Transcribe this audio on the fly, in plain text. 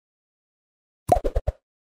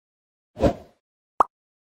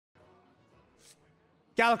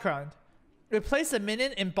Galakrond. Replace a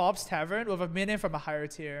minion in Bob's Tavern with a minion from a higher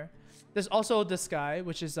tier. There's also this guy,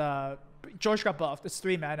 which is George got buffed. It's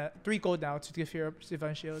 3 mana, 3 gold now to give your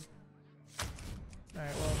Divine Shield.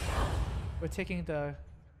 Alright, well, we're taking the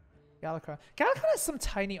Galakrond. Galakrond has some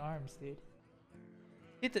tiny arms, dude.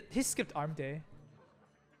 He skipped arm day.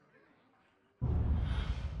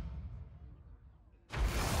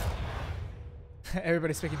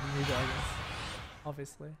 Everybody's picking the new dragons,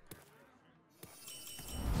 obviously.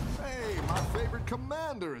 Hey, my favorite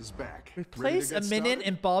commander is back. Replace a minion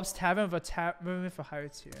in Bob's Tavern with a minion for higher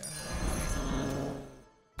tier.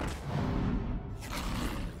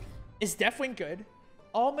 Is Deathwing good?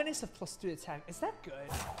 All minions have +2 attack. Is that good?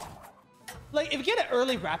 Like, if you get an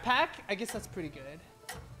early Rat Pack, I guess that's pretty good.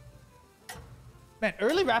 Man,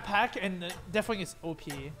 early Rat Pack and Deathwing is OP.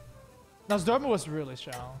 Now, Zdorma was really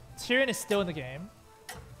strong. Tyrion is still in the game.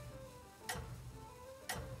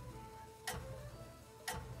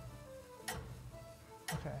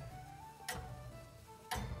 Okay.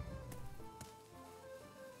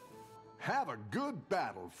 Have a good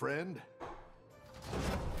battle, friend.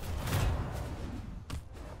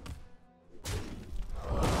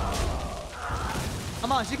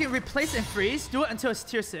 Amaz, you can replace and freeze. Do it until it's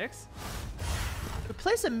tier 6.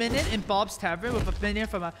 Replace a minion in Bob's Tavern with a minion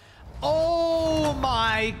from a... Oh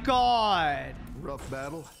my god! Rough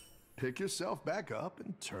battle. Pick yourself back up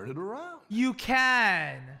and turn it around. You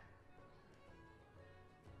can!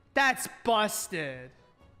 That's busted.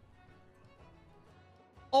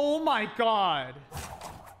 Oh my god.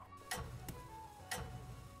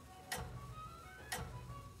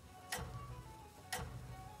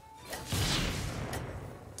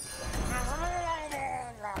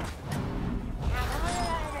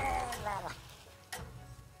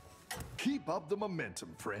 Keep up the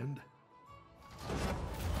momentum, friend.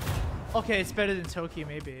 Okay, it's better than Toki,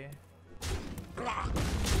 maybe.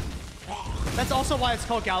 That's also why it's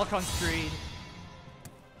called Galakrond's Greed.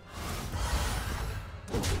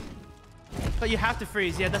 But you have to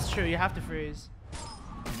freeze. Yeah, that's true. You have to freeze.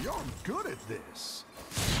 You're good at this.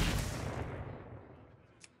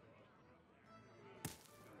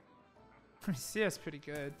 CS pretty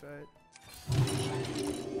good, but...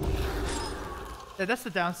 Yeah, that's the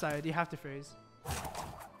downside. You have to freeze.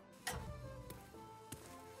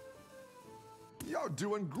 You're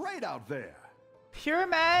doing great out there.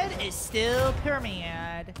 Pyramid is still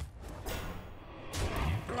Pyramid.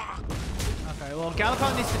 Okay, well,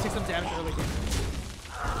 Galakrond needs to take some damage early game.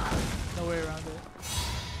 No way around it.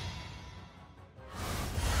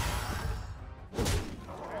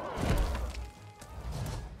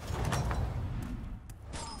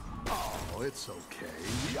 Oh, it's okay.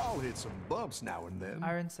 We all hit some bumps now and then.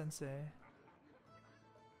 Iron Sensei.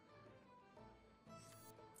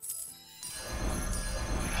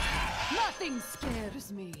 Nothing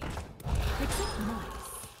scares me. Except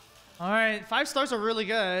mice. Alright, 5 stars are really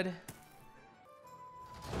good.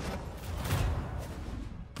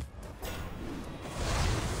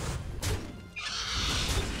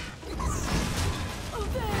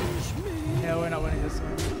 Avenge me. Yeah, we're not winning this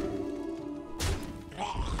one.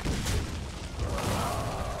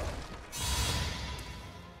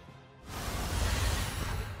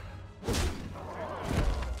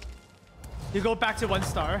 You go back to 1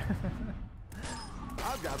 star.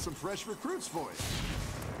 I've got some fresh recruits for you.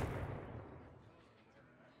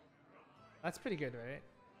 That's pretty good, right?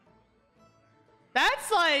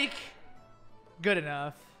 That's like good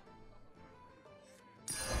enough.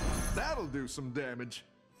 That'll do some damage.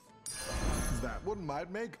 That one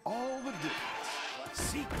might make all the difference.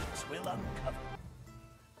 Secrets will uncover.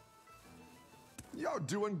 You're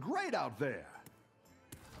doing great out there.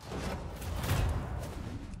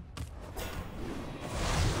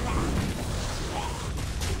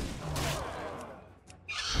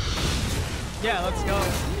 Yeah, let's go.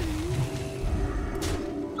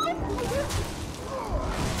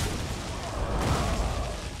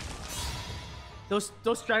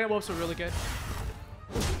 Those dragon wolves are really good.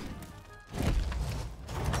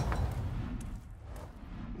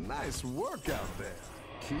 Nice work out there.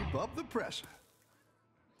 Keep up the pressure.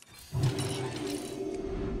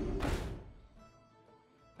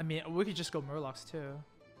 I mean, we could just go Murlocs too.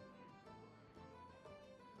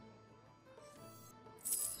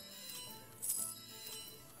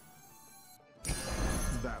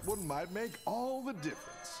 That one might make all the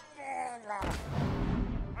difference.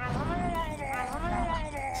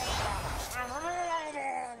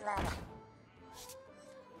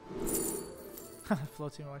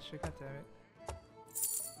 Floating watch, god damn it.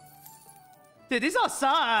 Dude, these all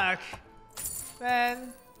suck!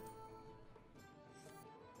 Man.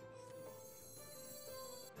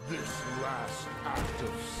 This last act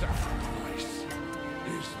of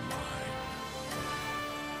is mine.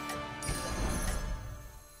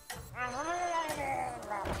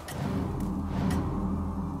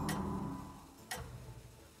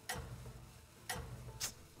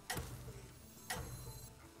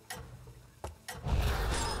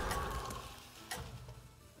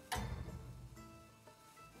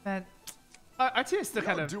 Man, our team is still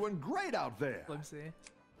kind You're of doing great out there. flimsy.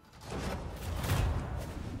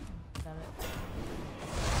 Damn it.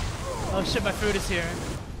 Oh shit, my food is here.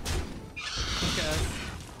 Okay.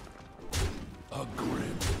 A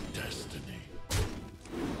grim destiny.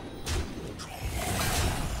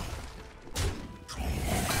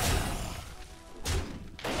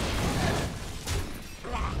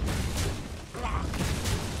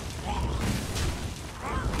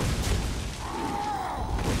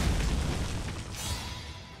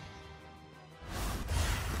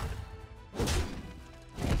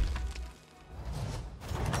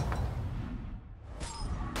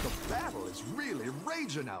 The battle is really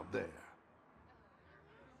raging out there.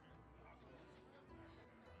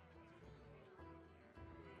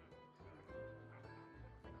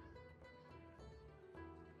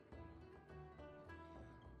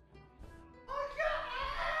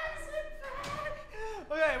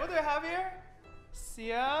 Okay, what do I have here?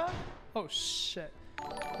 Sia. Oh shit.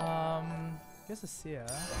 Guess it's Sia.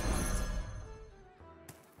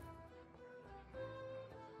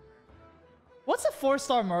 What's a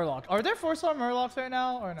 4-star Murloc? Are there 4-star Murlocs right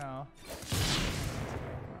now or no?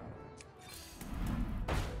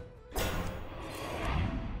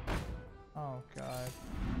 Oh god.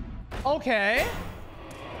 Okay.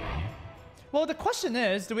 Well, the question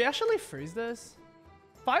is, do we actually freeze this?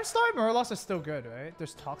 5-star Murlocs are still good, right?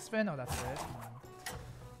 There's Toxfin. Oh, that's it.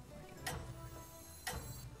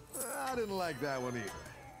 I didn't like that one either.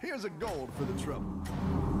 Here's a gold for the trouble.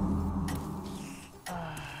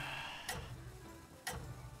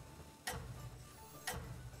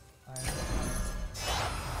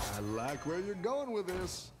 I like where you're going with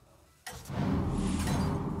this.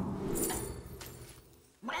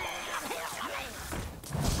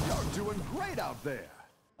 You're doing great out there.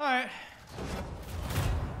 All right.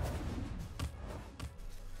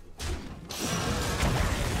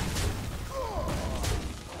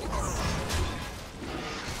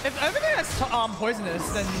 If everything that's poisonous,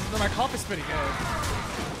 then my comp is pretty good.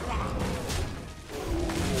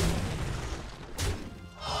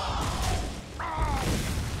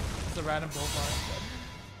 It's a random bullfire.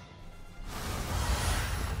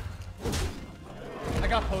 I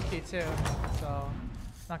got pokey too, so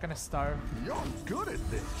not gonna starve. You're good at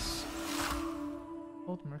this.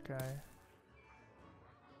 Old Murkai.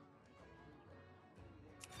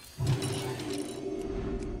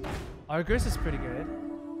 Argus is pretty good.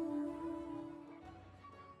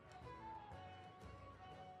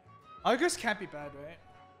 Argus can't be bad, right?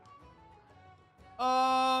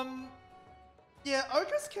 Yeah,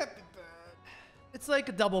 Argus can't be bad. It's like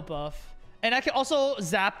a double buff. And I can also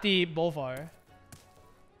zap the Bolvar.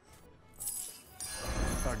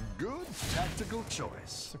 A good tactical choice.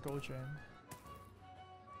 It's a gold drain.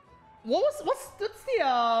 What's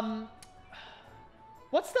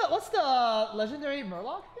the legendary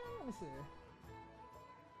Murloc thing? Let me see.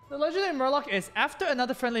 The legendary Murloc is after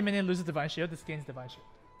another friendly minion loses Divine Shield, this gains Divine Shield.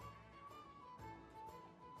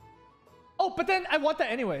 Oh, but then I want that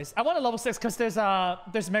anyways. I want a level 6 because there's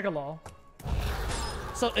Mega Law.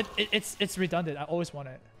 So it's redundant. I always want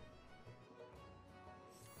it.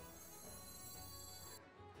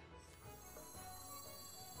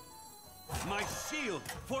 My shield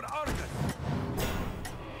for Argus.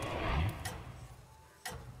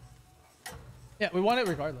 Yeah, we want it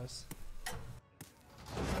regardless.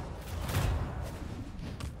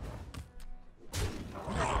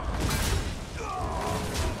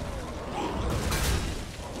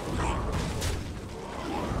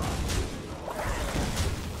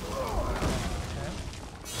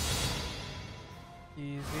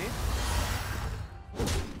 Easy.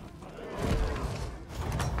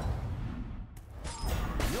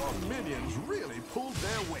 Your minions really pulled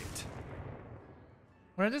their weight.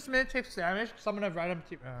 When this minion takes damage, summon a random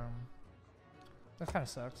team. That kind of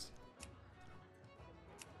sucks.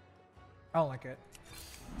 I don't like it.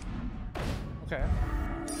 Okay.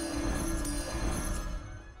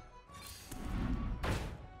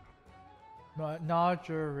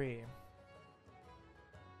 Nodgery.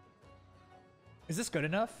 Is this good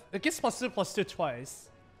enough? It gets +2/+2 twice.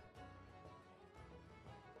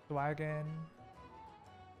 Wagon.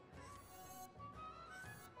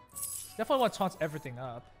 Definitely want to taunt everything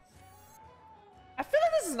up. I feel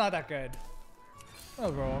like this is not that good.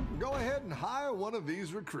 Oh, bro. Go ahead and hire one of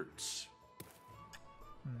these recruits.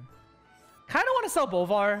 Kind of want to sell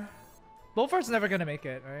Bolvar. Bolvar's never gonna make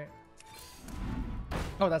it, right?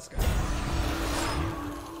 Oh, that's good.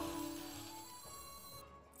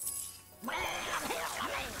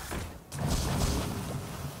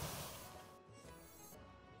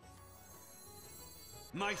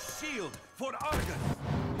 My shield for Argon.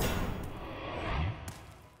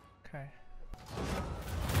 Okay.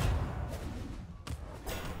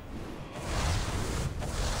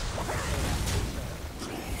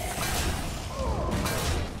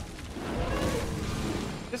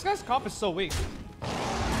 This guy's comp is so weak.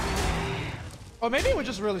 Or maybe we're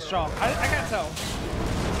just really strong. I can't tell.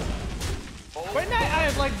 Right now, I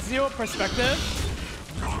have like zero perspective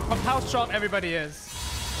of how strong everybody is.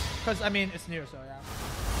 Because, I mean, it's new, so yeah.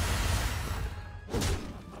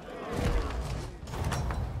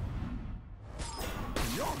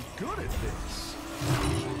 You're good at this.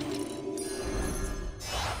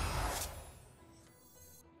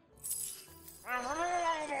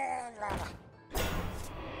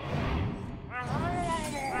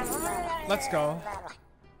 Let's go.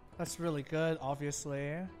 That's really good,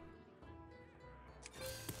 obviously.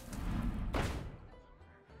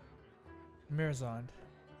 Mirzond.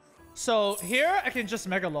 So here I can just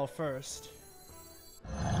Megalo first.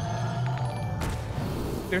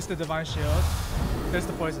 There's the Divine Shield. There's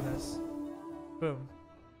the Poisonous. Boom.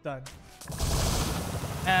 Done.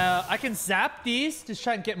 I can zap these to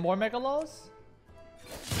try and get more Megalos.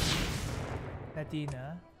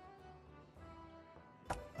 Nadina.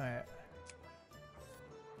 Alright.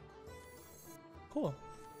 Cool.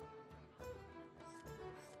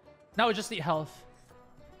 Now we just need health.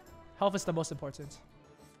 Health is the most important.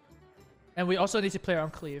 And we also need to play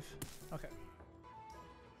around cleave. Okay.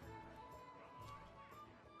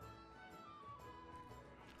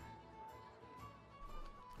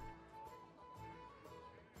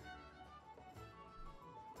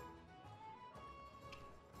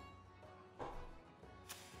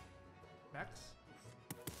 Max.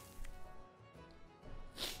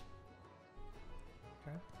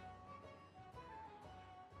 Okay.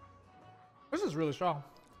 This is really strong.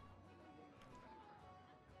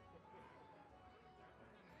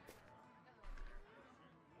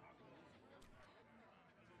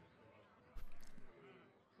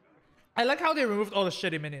 I like how they removed all the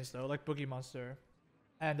shitty minions though, like Boogie Monster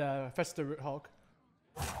and Fester Root Hulk.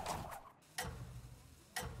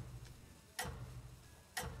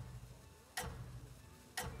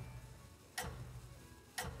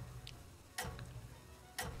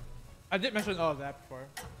 I did mention all of that before.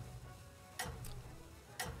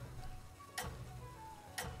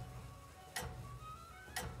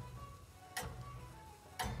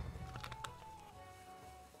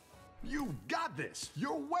 You got this.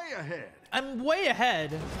 You're way ahead. I'm way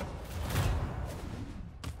ahead.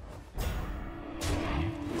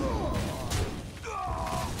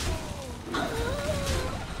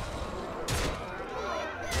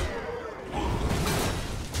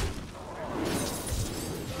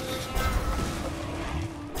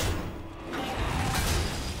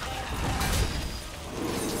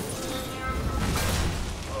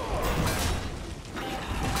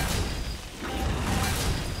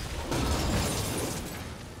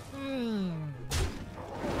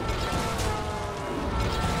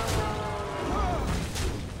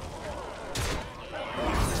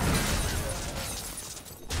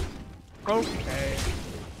 Okay.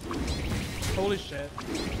 Holy shit.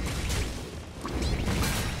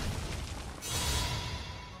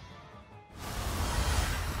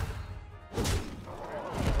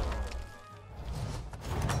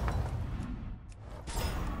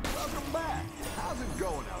 Welcome back. How's it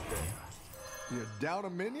going out there? You're down a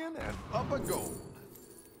minion and up a gold.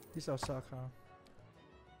 These all suck, huh?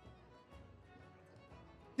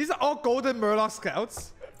 These are all golden Murloc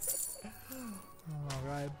scouts.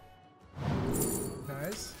 Alright.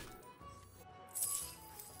 Nice.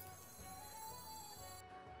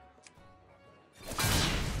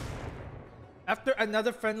 After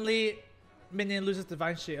another friendly minion loses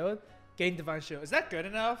Divine Shield, gain Divine Shield. Is that good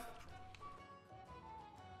enough?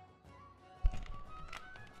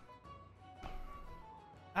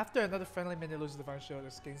 After another friendly minion loses Divine Shield,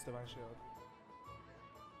 it gains Divine Shield.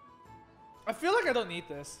 I feel like I don't need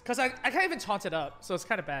this because I can't even taunt it up, so it's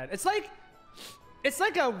kind of bad. It's like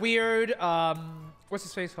a weird what's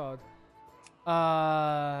his face called?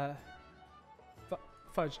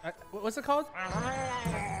 Fudge. What's it called?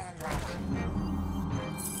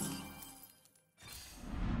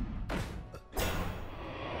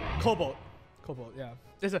 Cobalt. Cobalt, yeah.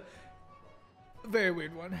 It's a very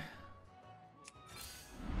weird one.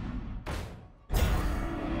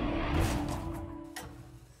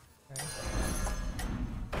 Okay.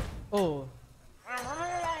 Oh,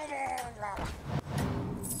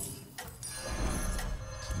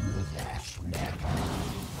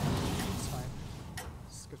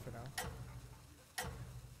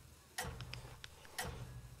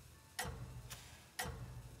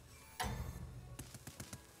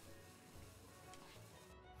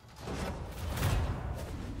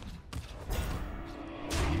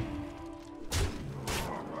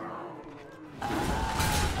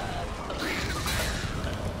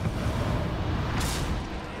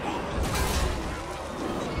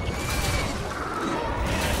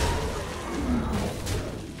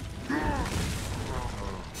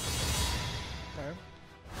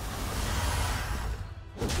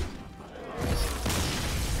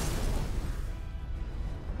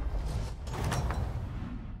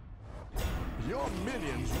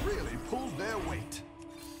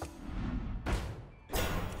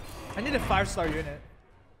 I need a 5-star unit.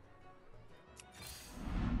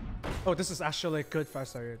 Oh, this is actually a good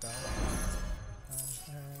 5-star unit though.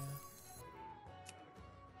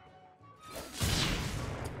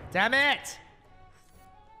 Damn it!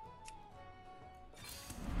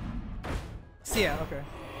 See ya, okay.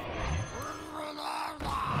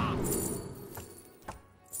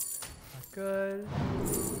 Not good.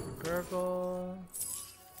 Gurgle.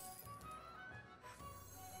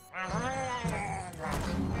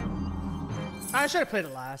 I should have played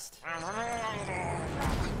it last.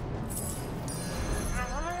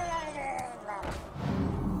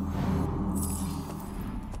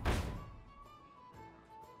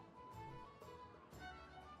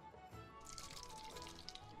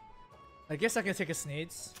 I guess I can take a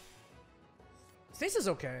Sneeds. Sneeds is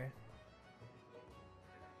okay.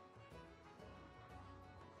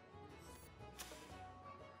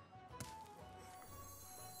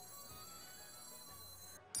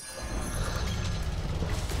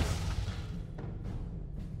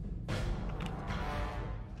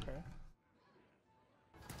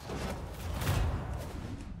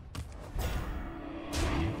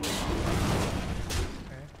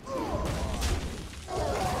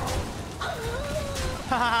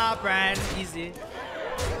 Haha, Bran, easy.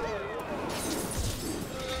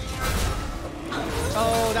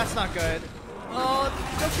 Oh, that's not good. Oh,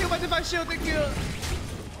 don't kill my divine shield, thank you.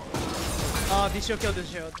 Oh, the shield killed the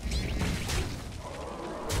shield.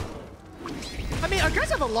 I mean, our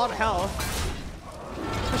guys have a lot of health.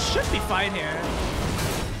 We should be fine here.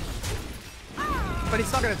 But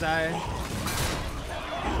he's not gonna die.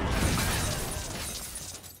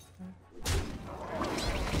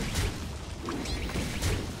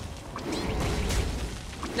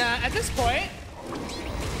 Nah, at this point,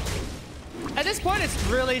 it's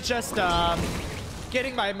really just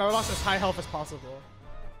getting my Murlocs as high health as possible.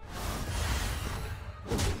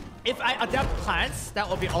 If I adapt plants, that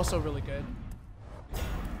will be also really good.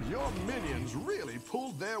 Your minions really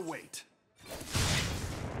pulled their weight.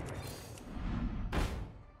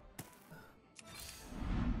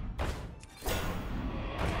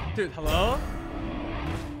 Dude, hello?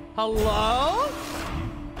 Hello?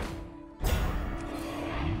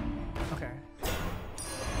 Okay.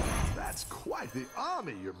 That's quite the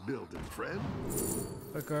army you're building, friend.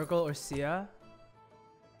 Or Gurgle or Sia?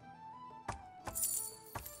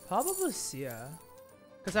 Probably Sia.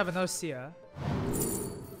 Because I have another Sia.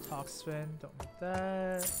 Toxfin, don't want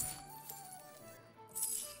that.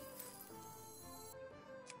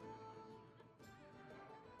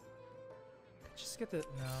 Just get the... no.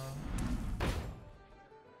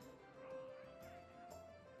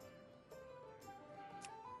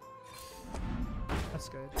 That's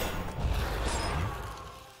good.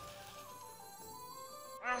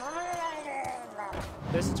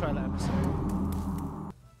 There's a Twilight Emissary.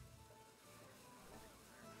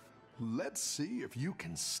 Let's see if you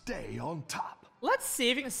can stay on top. Let's see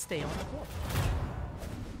if you can stay on the board.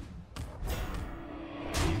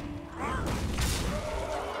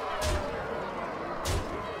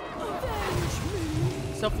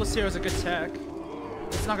 Selfless Hero is a good tech.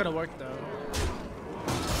 It's not gonna work though.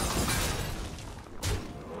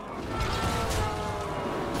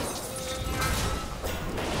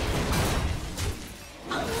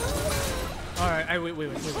 Alright, we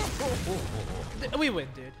win. We win,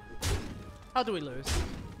 dude. How do we lose?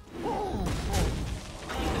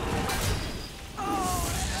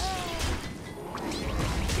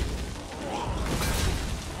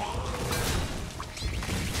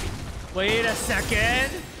 Wait a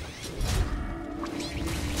second.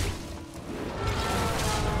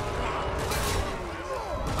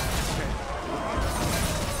 Okay.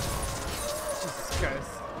 Jesus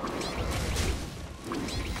Christ.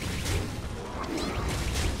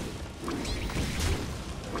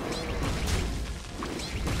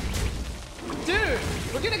 Dude,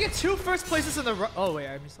 we're gonna get 2 first places in a row. Oh wait,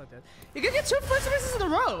 I missed like that. You're gonna get 2 first places in a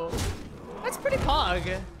row. That's pretty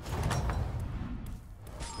pog.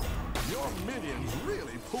 Your minions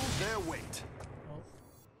really pulled their weight.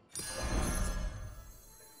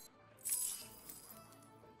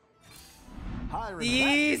 Hiring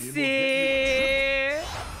Easy.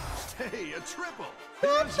 Hey, a triple.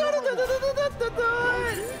 Here's your reward. Go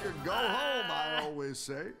big or go home, I always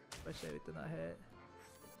say. Especially it did not hit.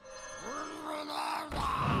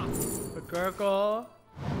 Gurgle.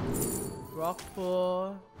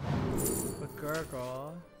 Rockpool.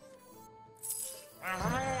 Gurgle.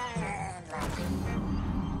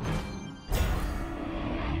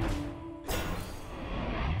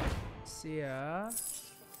 See ya.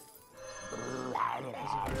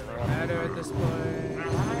 Doesn't really matter at this point.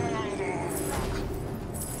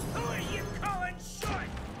 Who are you calling short?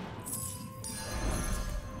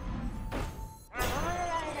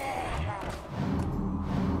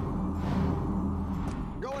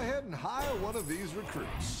 these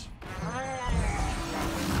recruits.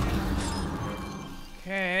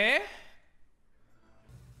 Okay.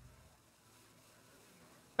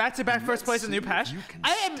 Back-to-back first place in new patch.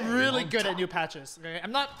 I am really good at new patches. Okay,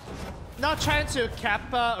 I'm not trying to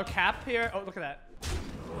cap here. Oh, look at that.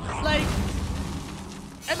 Like,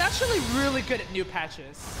 I'm actually really good at new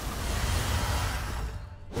patches.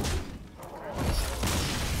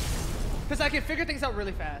 Because I can figure things out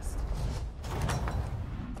really fast.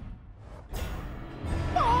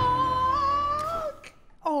 Fuck!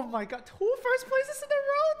 Oh my god, 2 first places in a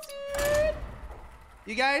row, dude!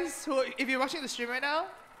 You guys, if you're watching the stream right now,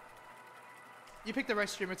 you picked the right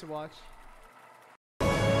streamer to watch.